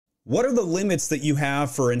What are the limits that you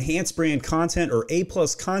have for enhanced brand content or A+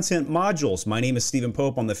 content modules? My name is Stephen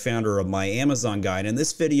Pope. I'm the founder of My Amazon Guide. In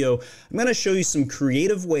this video, I'm going to show you some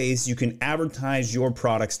creative ways you can advertise your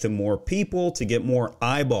products to more people to get more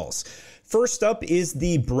eyeballs. First up is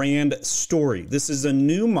the brand story. This is a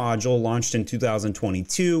new module launched in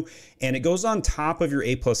 2022, and it goes on top of your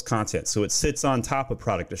A+ content. So it sits on top of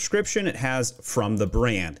product description. It has from the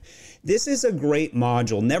brand. This is a great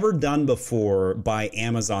module, never done before by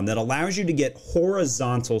Amazon, that allows you to get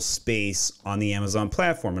horizontal space on the Amazon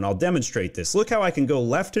platform. And I'll demonstrate this. Look how I can go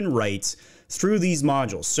left and right through these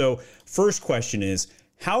modules. So first question is,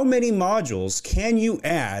 how many modules can you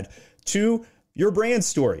add to your brand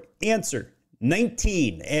story? Answer,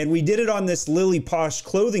 19. And we did it on this Lily Posh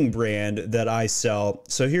clothing brand that I sell.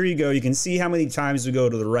 So here you go. You can see how many times we go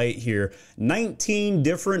to the right here. 19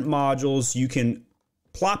 different modules you can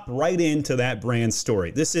plop right into that brand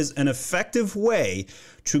story. This is an effective way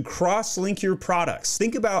to cross-link your products.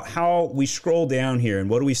 Think about how we scroll down here and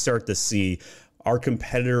what do we start to see? Our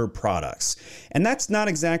competitor products. And that's not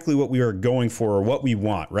exactly what we are going for or what we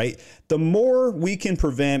want, right? The more we can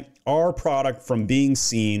prevent our product from being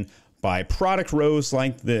seen by product rows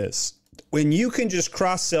like this, when you can just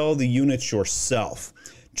cross-sell the units yourself.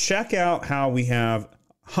 Check out how we have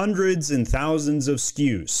hundreds and thousands of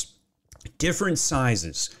SKUs. Different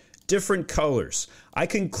sizes, different colors. I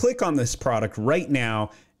can click on this product right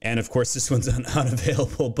now, and of course this one's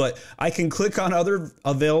unavailable, but I can click on other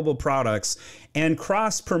available products and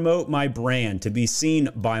cross-promote my brand to be seen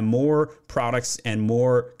by more products and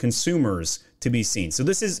more consumers to be seen. So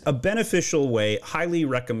this is a beneficial way, highly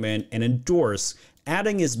recommend and endorse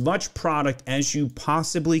adding as much product as you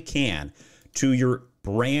possibly can to your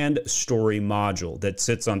brand story module that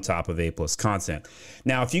sits on top of A+ content.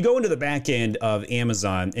 Now, if you go into the back end of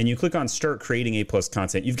Amazon and you click on Start Creating A+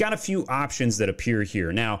 Content, you've got a few options that appear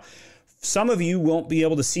here. Now, some of you won't be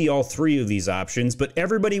able to see all three of these options, but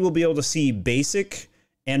everybody will be able to see Basic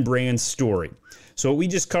and Brand Story. So what we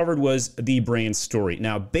just covered was the brand story.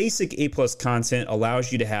 Now, basic A+ content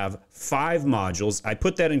allows you to have 5 modules. I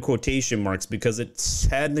put that in quotation marks because it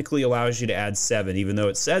technically allows you to add 7, even though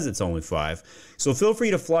it says it's only 5. So feel free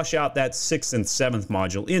to flush out that 6th and 7th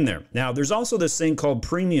module in there. Now, there's also this thing called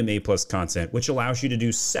premium A+ content, which allows you to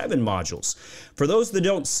do 7 modules. For those that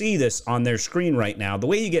don't see this on their screen right now, the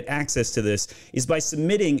way you get access to this is by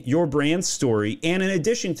submitting your brand story, and in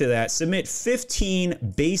addition to that, submit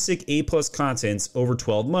 15 basic A+ contents over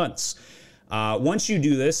 12 months. Once you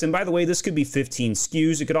do this, and by the way, this could be 15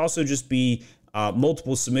 SKUs. It could also just be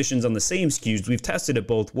multiple submissions on the same SKUs. We've tested it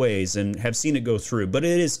both ways and have seen it go through, but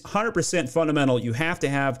it is 100% fundamental. You have to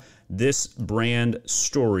have this brand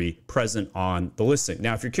story present on the listing.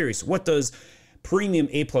 Now, if you're curious, what does premium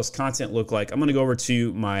A+ content look like? I'm going to go over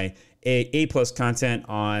to my A+ content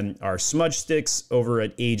on our smudge sticks over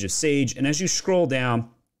at Age of Sage. And as you scroll down,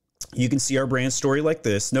 you can see our brand story like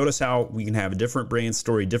this. Notice how we can have a different brand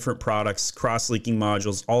story, different products, cross-linking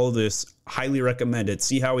modules, all of this, highly recommended.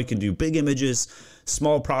 See how we can do big images,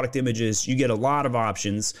 small product images. You get a lot of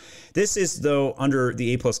options. This is, though, under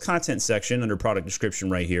the A+ content section, under product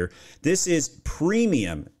description right here. This is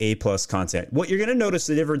premium A+ content. What you're going to notice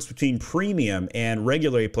the difference between premium and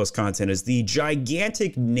regular A+ content is the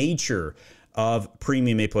gigantic nature of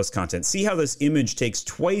premium A+ content. See how this image takes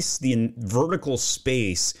twice the vertical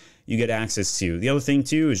space you get access to. The other thing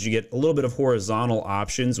too is you get a little bit of horizontal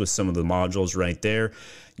options with some of the modules right there.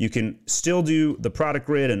 You can still do the product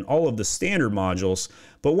grid and all of the standard modules,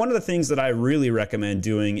 but one of the things that I really recommend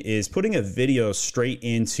doing is putting a video straight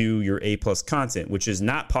into your A+ content, which is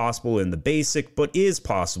not possible in the basic, but is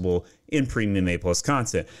possible in premium A+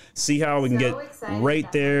 content. See how we can get right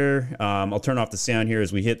there. I'll turn off the sound here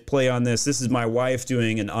as we hit play on this. This is my wife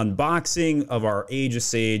doing an unboxing of our Age of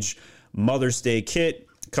Sage Mother's Day kit.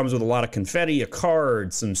 Comes with a lot of confetti, a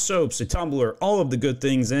card, some soaps, a tumbler, all of the good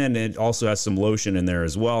things, and it also has some lotion in there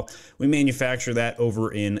as well. We manufacture that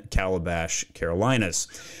over in Calabash, Carolinas.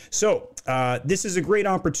 So this is a great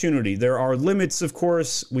opportunity. There are limits, of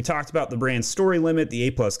course. We talked about the brand story limit, the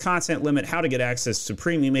A+ content limit, how to get access to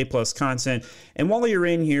premium A+ content. And while you're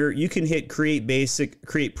in here, you can hit create basic,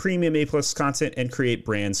 create premium A+ content, and create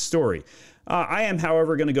brand story. I am,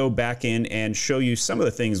 however, going to go back in and show you some of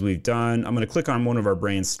the things we've done. I'm going to click on one of our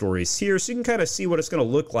brand stories here so you can kind of see what it's going to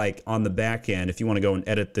look like on the back end if you want to go and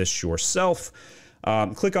edit this yourself.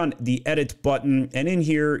 Click on the edit button, and in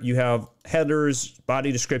here you have headers,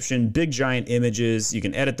 body description, big giant images. You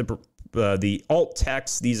can edit the alt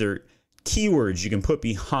text. These are keywords you can put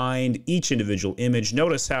behind each individual image.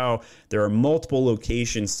 Notice how there are multiple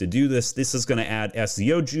locations to do this. This is going to add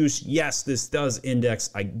SEO juice. Yes, this does index.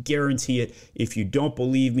 I guarantee it. If you don't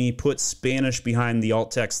believe me, put Spanish behind the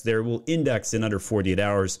alt text there. We'll index in under 48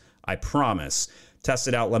 hours. I promise. Test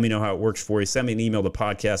it out. Let me know how it works for you. Send me an email to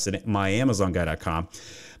podcast@myamazonguy.com.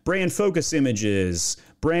 Brand focus images,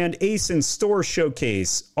 brand ASIN store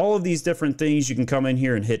showcase, all of these different things. You can come in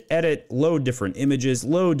here and hit edit, load different images,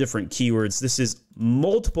 load different keywords. This is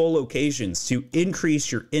multiple locations to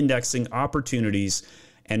increase your indexing opportunities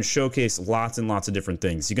and showcase lots and lots of different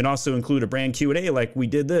things. You can also include a brand Q&A like we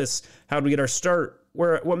did this. How do we get our start?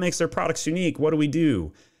 What makes our products unique? What do we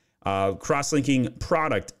do? Cross-linking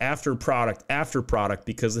product after product after product,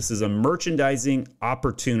 because this is a merchandising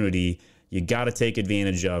opportunity you got to take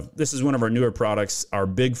advantage of. This is one of our newer products, our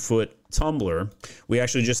Bigfoot tumbler. We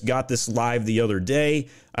actually just got this live the other day.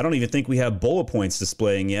 I don't even think we have bullet points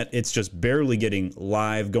displaying yet. It's just barely getting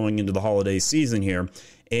live going into the holiday season here.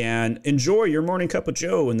 And enjoy your morning cup of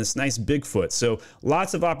joe in this nice Bigfoot. So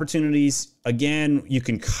lots of opportunities. Again, you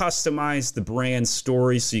can customize the brand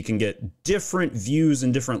story so you can get different views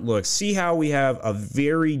and different looks. See how we have a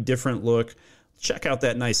very different look. Check out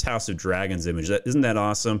that nice House of Dragons image. Isn't that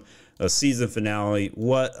awesome? A season finale.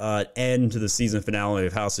 What an end to the season finale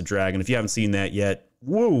of House of Dragon. If you haven't seen that yet,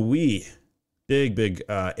 woo-wee. Big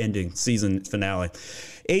ending season finale.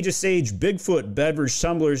 Age of Sage, Bigfoot, beverage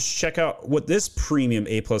tumblers. Check out what this premium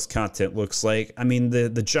A+ content looks like. I mean,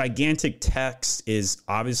 the gigantic text is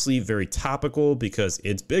obviously very topical because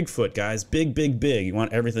it's Bigfoot, guys. Big. You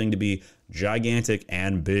want everything to be gigantic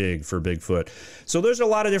and big for Bigfoot. So there's a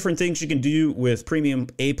lot of different things you can do with premium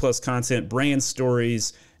A+ content, brand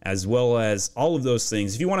stories, as well as all of those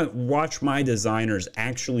things. If you want to watch my designers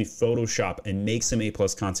actually Photoshop and make some A+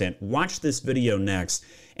 content, watch this video next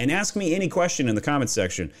and ask me any question in the comments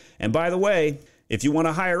section. And by the way, if you want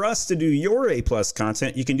to hire us to do your A+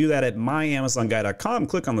 content, you can do that at myamazonguy.com.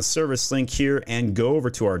 Click on the service link here and go over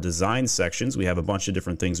to our design sections. We have a bunch of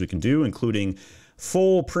different things we can do, including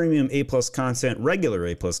full premium A+ content, regular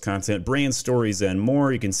A+ content, brand stories, and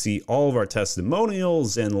more. You can see all of our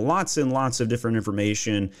testimonials and lots of different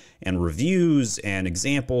information and reviews and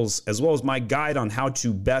examples, as well as my guide on how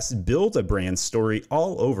to best build a brand story,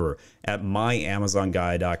 all over at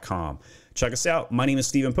myamazonguy.com. Check us out. My name is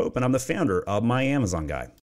Stephen Pope, and I'm the founder of My Amazon Guy.